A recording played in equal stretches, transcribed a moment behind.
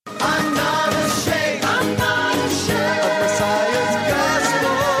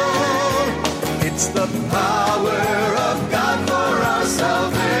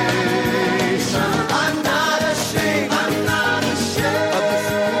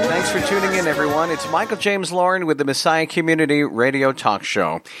tuning in, everyone. It's Michael James Lauren with the Messiah Community Radio Talk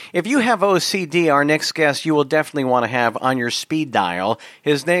Show. If you have OCD, our next guest you will definitely want to have on your speed dial.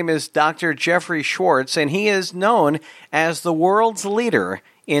 His name is Dr. Jeffrey Schwartz, and he is known as the world's leader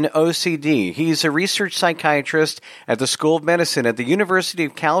in OCD. He's a research psychiatrist at the School of Medicine at the University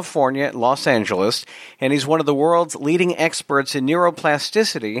of California at Los Angeles, and he's one of the world's leading experts in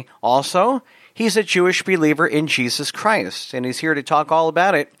neuroplasticity. Also, he's a Jewish believer in Jesus Christ, and he's here to talk all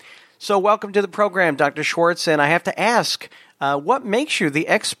about it. So welcome to the program, Dr. Schwartz, and I have to ask, what makes you the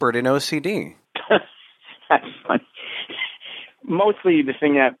expert in OCD? That's funny. Mostly the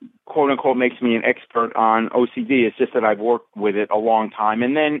thing that, quote-unquote, makes me an expert on OCD is just that I've worked with it a long time.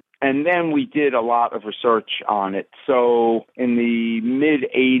 And then we did a lot of research on it. So in the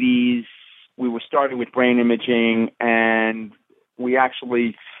mid-'80s, we were starting with brain imaging, and we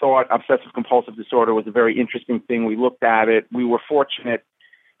actually thought obsessive-compulsive disorder was a very interesting thing. We looked at it. We were fortunate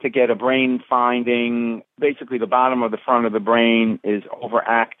to get a brain finding. Basically, the bottom of the front of the brain is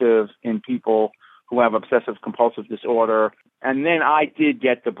overactive in people who have obsessive-compulsive disorder. And then I did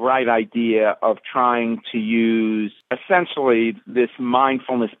get the bright idea of trying to use essentially this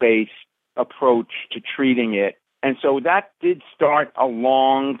mindfulness-based approach to treating it. And so that did start a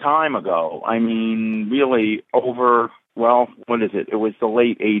long time ago. I mean, really over, well, what is it? It was the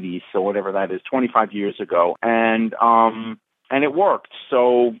late 80s, so whatever that is, 25 years ago. And it worked.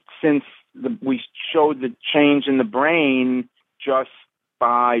 So since we showed the change in the brain just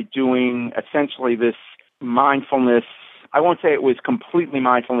by doing essentially this mindfulness, I won't say it was completely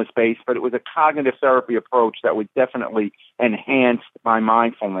mindfulness-based, but it was a cognitive therapy approach that would definitely enhance my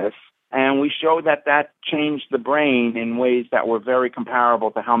mindfulness. And we showed that changed the brain in ways that were very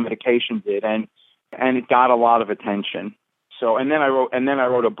comparable to how medication did, and it got a lot of attention. So, and then I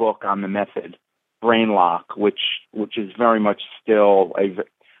wrote a book on the method, Brain Lock, which is very much still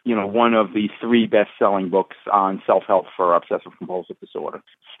one of the 3 best-selling books on self-help for obsessive-compulsive disorder.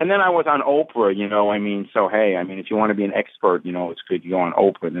 And then I was on Oprah, if you want to be an expert, it's good you go on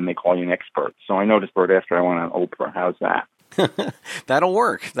Oprah, then they call you an expert. So I noticed right after I went on Oprah. How's that? That'll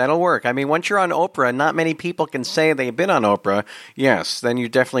work. I mean, once you're on Oprah, and not many people can say they've been on Oprah, yes, then you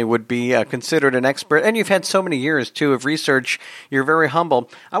definitely would be considered an expert. And you've had so many years, too, of research. You're very humble.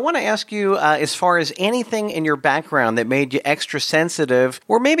 I want to ask you, as far as anything in your background that made you extra sensitive,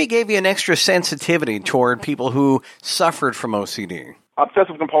 or maybe gave you an extra sensitivity toward people who suffered from OCD.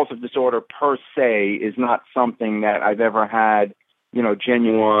 Obsessive-compulsive disorder, per se, is not something that I've ever had,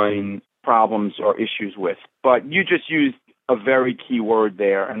 genuine problems or issues with. But you just used a very key word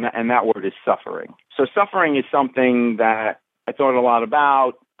there, and that word is suffering. So suffering is something that I thought a lot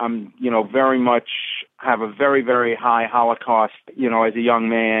about. I'm, very much have a very, very high Holocaust, as a young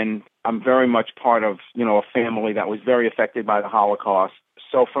man. I'm very much part of, a family that was very affected by the Holocaust.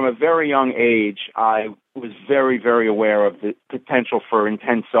 So from a very young age, I was very, very aware of the potential for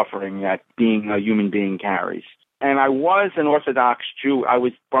intense suffering that being a human being carries. And I was an Orthodox Jew. I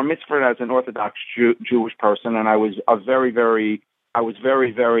was bar mitzvahed as an Orthodox Jewish person, and I was very,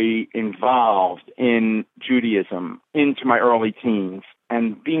 very involved in Judaism into my early teens.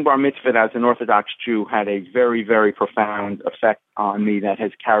 And being bar mitzvahed as an Orthodox Jew had a very, very profound effect on me that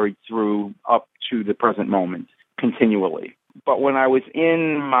has carried through up to the present moment continually. But when I was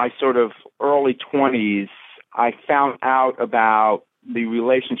in my sort of early 20s, I found out about the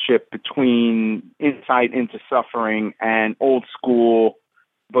relationship between insight into suffering and old school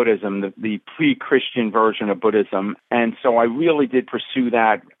Buddhism, the pre-Christian version of Buddhism. And so I really did pursue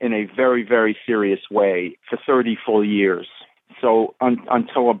that in a very, very serious way for 30 full years. So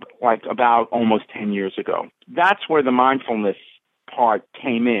until about almost 10 years ago. That's where the mindfulness part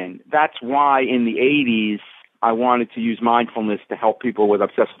came in. That's why in the 80s, I wanted to use mindfulness to help people with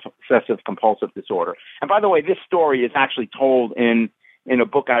obsessive-compulsive disorder. And by the way, this story is actually told in a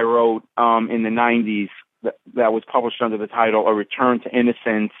book I wrote in the 90s that was published under the title A Return to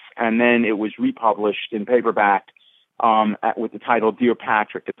Innocence, and then it was republished in paperback with the title Dear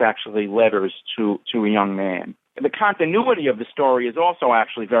Patrick. It's actually letters to a young man. The continuity of the story is also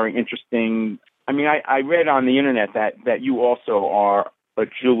actually very interesting. I mean, I read on the internet that you also are a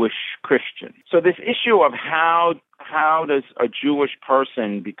Jewish Christian. So this issue of how does a Jewish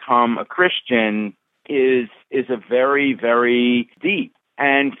person become a Christian is a very, very deep.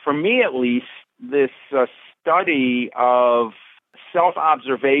 And for me, at least, this study of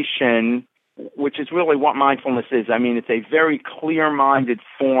self-observation, which is really what mindfulness is. I mean, it's a very clear-minded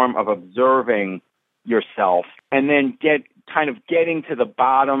form of observing yourself and then getting to the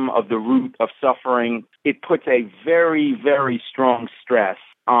bottom of the root of suffering. It puts a very, very strong stress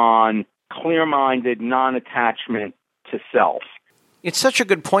on clear-minded non-attachment to self. It's such a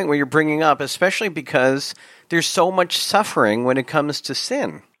good point what you're bringing up, especially because there's so much suffering when it comes to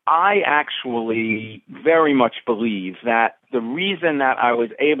sin. I actually very much believe that the reason that I was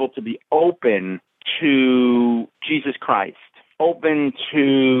able to be open to Jesus Christ, open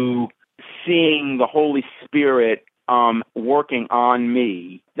to seeing the Holy Spirit working on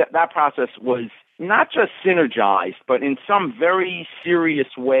me, that process was not just synergized, but in some very serious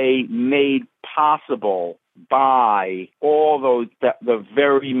way made possible by all those the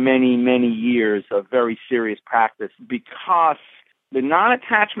very many years of very serious practice, because the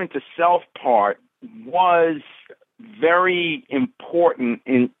non-attachment to self part was very important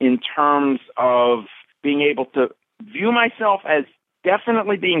in terms of being able to view myself as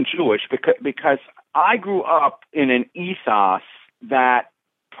definitely being Jewish, because I grew up in an ethos that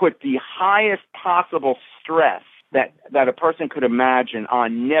put the highest possible stress that a person could imagine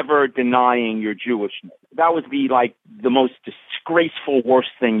on never denying your Jewishness. That would be like the most disgraceful,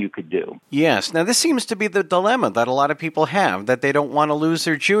 worst thing you could do. Yes. Now, this seems to be the dilemma that a lot of people have, that they don't want to lose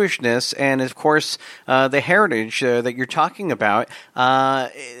their Jewishness and, of course, the heritage that you're talking about.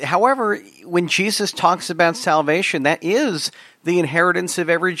 However, when Jesus talks about salvation, that is the inheritance of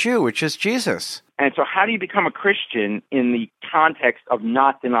every Jew, which is Jesus. And so how do you become a Christian in the context of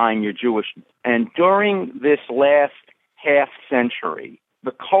not denying your Jewishness? And during this last half century,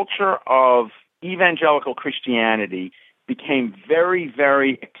 the culture of evangelical Christianity became very,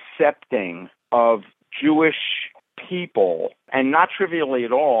 very accepting of Jewish people, and not trivially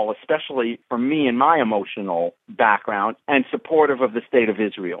at all, especially for me and my emotional background, and supportive of the state of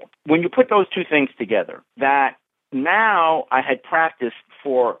Israel. When you put those two things together, that now I had practiced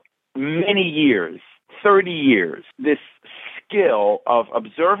for many years, 30 years, this skill of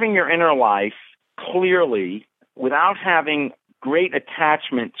observing your inner life clearly without having great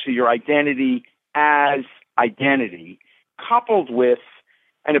attachment to your identity as identity, coupled with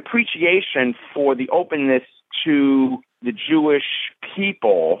an appreciation for the openness to the Jewish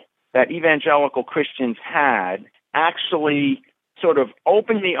people that evangelical Christians had, actually sort of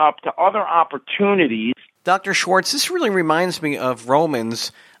opened me up to other opportunities. Dr. Schwartz, this really reminds me of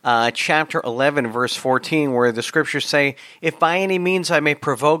Romans chapter 11, verse 14, where the scriptures say, "If by any means I may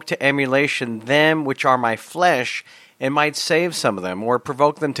provoke to emulation them which are my flesh, and might save some of them, or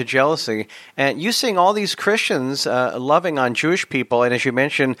provoke them to jealousy." And you seeing all these Christians loving on Jewish people, and as you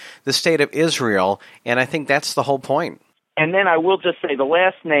mentioned, the state of Israel, and I think that's the whole point. And then I will just say the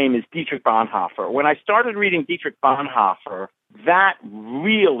last name is Dietrich Bonhoeffer. When I started reading Dietrich Bonhoeffer, that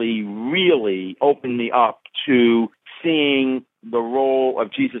really, really opened me up to seeing the role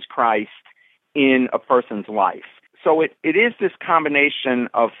of Jesus Christ in a person's life. So it is this combination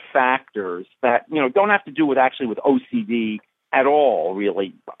of factors that, don't have to do with OCD at all,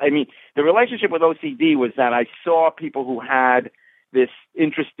 really. I mean, the relationship with OCD was that I saw people who had this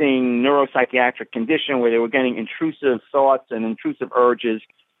interesting neuropsychiatric condition where they were getting intrusive thoughts and intrusive urges,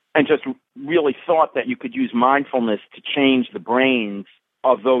 and just really thought that you could use mindfulness to change the brains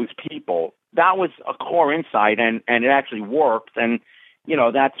of those people. That was a core insight, and it actually worked. And,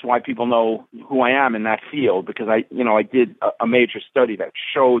 that's why people know who I am in that field, because I did a major study that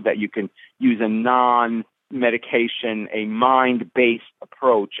showed that you can use a non-medication, a mind-based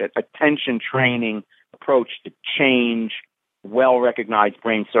approach, an attention training approach to change well-recognized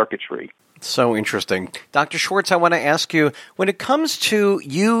brain circuitry. So interesting. Dr. Schwartz, I want to ask you, when it comes to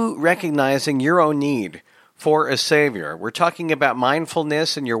you recognizing your own need for a Savior, we're talking about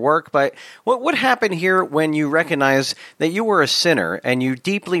mindfulness in your work, but what happened here when you recognize that you were a sinner and you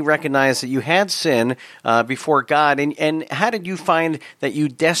deeply recognize that you had sin before God, and how did you find that you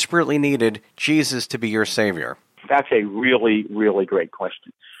desperately needed Jesus to be your Savior? That's a really, really great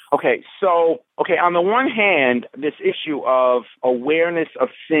question. Okay, on the one hand, this issue of awareness of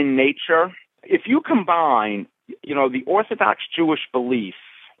sin nature, if you combine, the Orthodox Jewish belief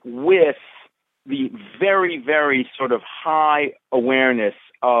with the very, very sort of high awareness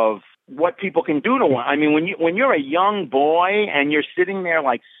of what people can do to one. I mean, when you're a young boy and you're sitting there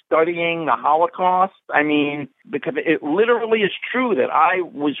like studying the Holocaust, I mean, because it literally is true that I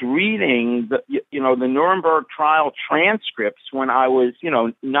was reading the Nuremberg trial transcripts when I was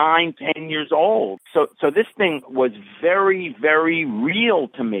 9, 10 years old. So this thing was very, very real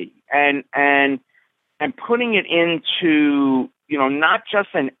to me, and putting it into not just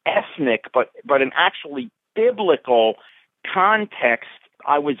an ethnic but an actually biblical context.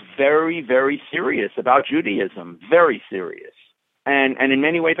 I was very, very serious about Judaism, very serious. And in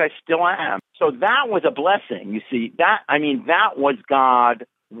many ways I still am. So that was a blessing, you see. That was God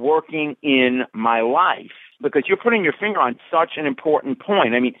working in my life, because you're putting your finger on such an important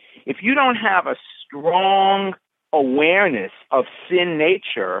point. I mean, if you don't have a strong awareness of sin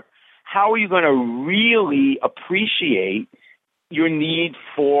nature, how are you going to really appreciate your need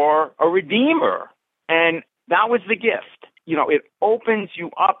for a redeemer? And that was the gift. It opens you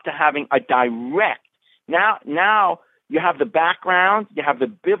up to having a direct. Now you have the background, you have the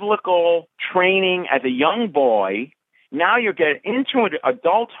biblical training as a young boy. Now you're getting into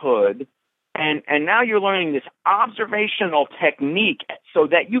adulthood, and now you're learning this observational technique so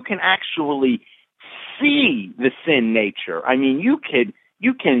that you can actually see the sin nature. I mean, you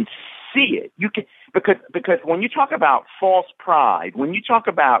can see it. You can because when you talk about false pride, when you talk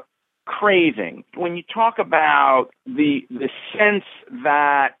about craving, when you talk about the sense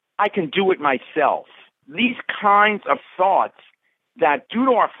that I can do it myself, these kinds of thoughts that due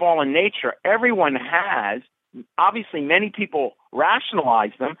to our fallen nature, everyone has. Obviously, many people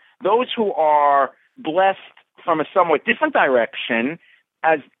rationalize them. Those who are blessed from a somewhat different direction,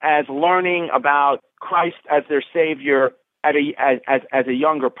 as learning about Christ as their Savior as a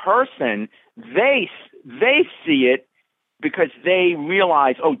younger person, they see it because they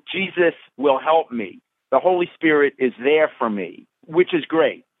realize, oh, Jesus will help me. The Holy Spirit is there for me, which is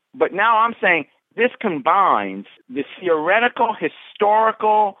great. But now I'm saying this combines the theoretical,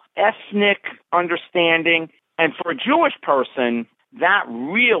 historical, ethnic understanding. And for a Jewish person, that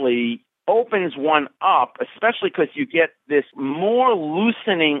really opens one up, especially because you get this more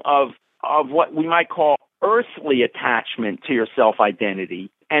loosening of what we might call earthly attachment to your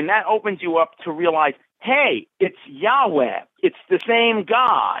self-identity. And that opens you up to realize, hey, it's Yahweh. It's the same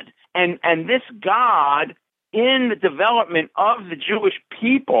God. And this God, in the development of the Jewish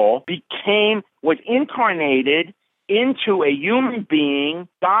people, was incarnated into a human being.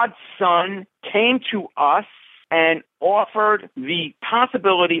 God's Son came to us and offered the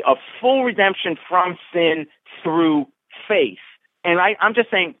possibility of full redemption from sin through faith. And I'm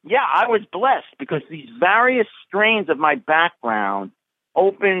just saying, yeah, I was blessed because these various strains of my background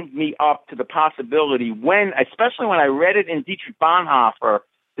opened me up to the possibility especially when I read it in Dietrich Bonhoeffer,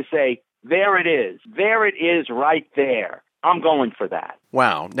 to say, there it is right there. I'm going for that.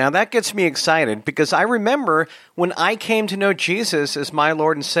 Wow. Now that gets me excited because I remember when I came to know Jesus as my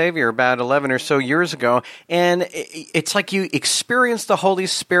Lord and Savior about 11 or so years ago, and it's like you experience the Holy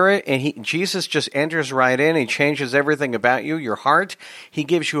Spirit and Jesus just enters right in. He changes everything about you, your heart. He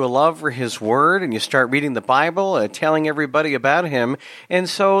gives you a love for His Word, and you start reading the Bible, telling everybody about Him. And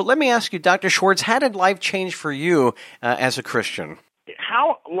so let me ask you, Dr. Schwartz, how did life change for you as a Christian?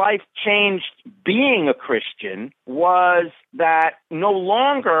 How life changed being a Christian was that no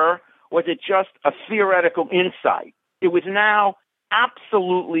longer was it just a theoretical insight. It was now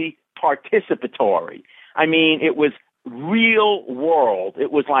absolutely participatory. I mean, it was real world.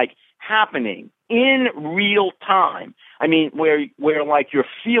 It was like happening in real time. I mean, where like you're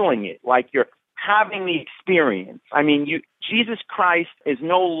feeling it, like you're having the experience. I mean, Jesus Christ is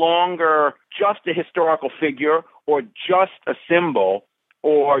no longer just a historical figure or just a symbol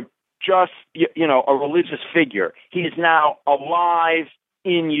or just, a religious figure. He is now alive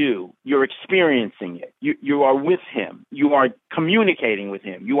in you. You're experiencing it. You are with Him. You are communicating with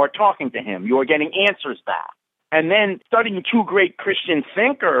Him. You are talking to Him. You are getting answers back. And then studying two great Christian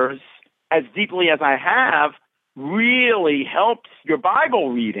thinkers as deeply as I have really helps your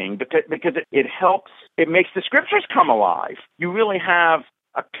Bible reading because it helps. It makes the scriptures come alive. You really have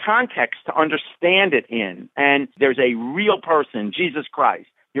a context to understand it in. And there's a real person, Jesus Christ.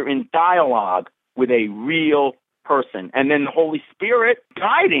 You're in dialogue with a real person. And then the Holy Spirit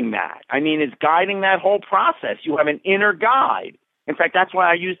guiding that. I mean, is guiding that whole process. You have an inner guide. In fact, that's why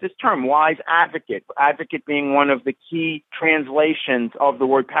I use this term, wise advocate, advocate being one of the key translations of the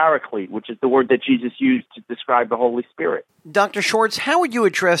word paraclete, which is the word that Jesus used to describe the Holy Spirit. Dr. Schwartz, how would you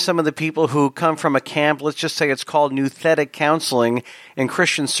address some of the people who come from a camp, let's just say it's called Nouthetic Counseling in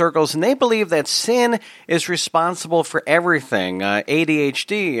Christian circles, and they believe that sin is responsible for everything,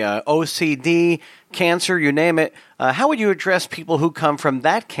 ADHD, OCD, cancer, you name it. How would you address people who come from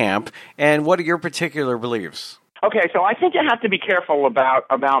that camp, and what are your particular beliefs? Okay, so I think you have to be careful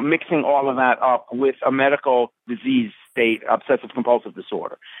about mixing all of that up with a medical disease state, obsessive compulsive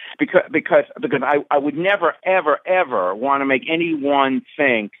disorder, because I would never, ever, ever want to make anyone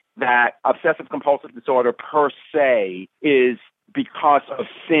think that obsessive compulsive disorder per se is because of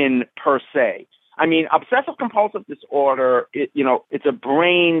sin per se. I mean, obsessive compulsive disorder, it's a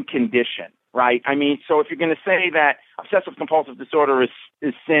brain condition. Right? I mean, so if you're going to say that obsessive compulsive disorder is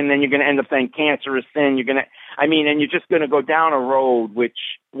sin, then you're going to end up saying cancer is sin. And you're just going to go down a road which,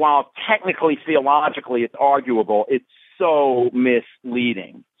 while technically, theologically, it's arguable, it's so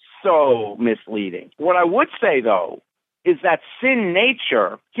misleading. So misleading. What I would say, though, is that sin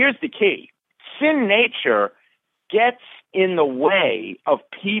nature, here's the key. Sin nature gets in the way of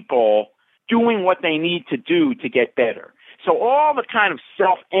people doing what they need to do to get better. So all the kind of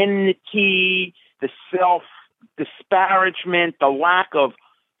self-enmity, the self-disparagement, the lack of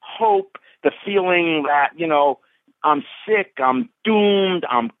hope, the feeling that, I'm sick, I'm doomed,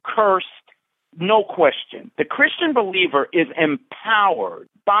 I'm cursed, no question. The Christian believer is empowered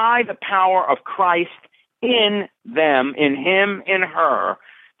by the power of Christ in them, in him, in her,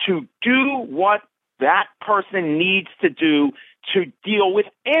 to do what that person needs to do to deal with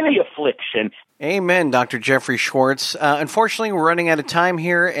any affliction. Amen, Dr. Jeffrey Schwartz. Unfortunately, we're running out of time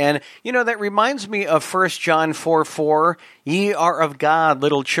here, and, that reminds me of 1 John 4:4, "Ye are of God,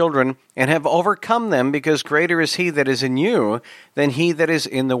 little children, and have overcome them, because greater is he that is in you than he that is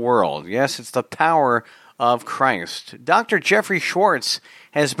in the world." Yes, it's the power of Christ. Dr. Jeffrey Schwartz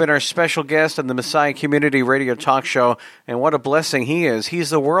has been our special guest on the Messiah Community Radio Talk Show, and what a blessing he is.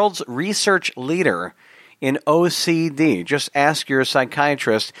 He's the world's research leader in OCD. Just ask your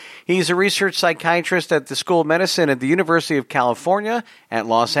psychiatrist. He's a research psychiatrist at the School of Medicine at the University of California at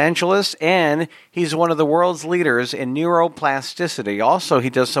Los Angeles, and he's one of the world's leaders in neuroplasticity. Also,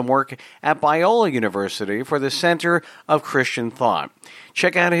 he does some work at Biola University for the Center of Christian Thought.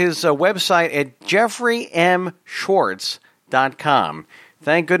 Check out his website at jeffreymschwartz.com.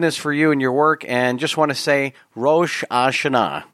 Thank goodness for you and your work, and just want to say Rosh Hashanah.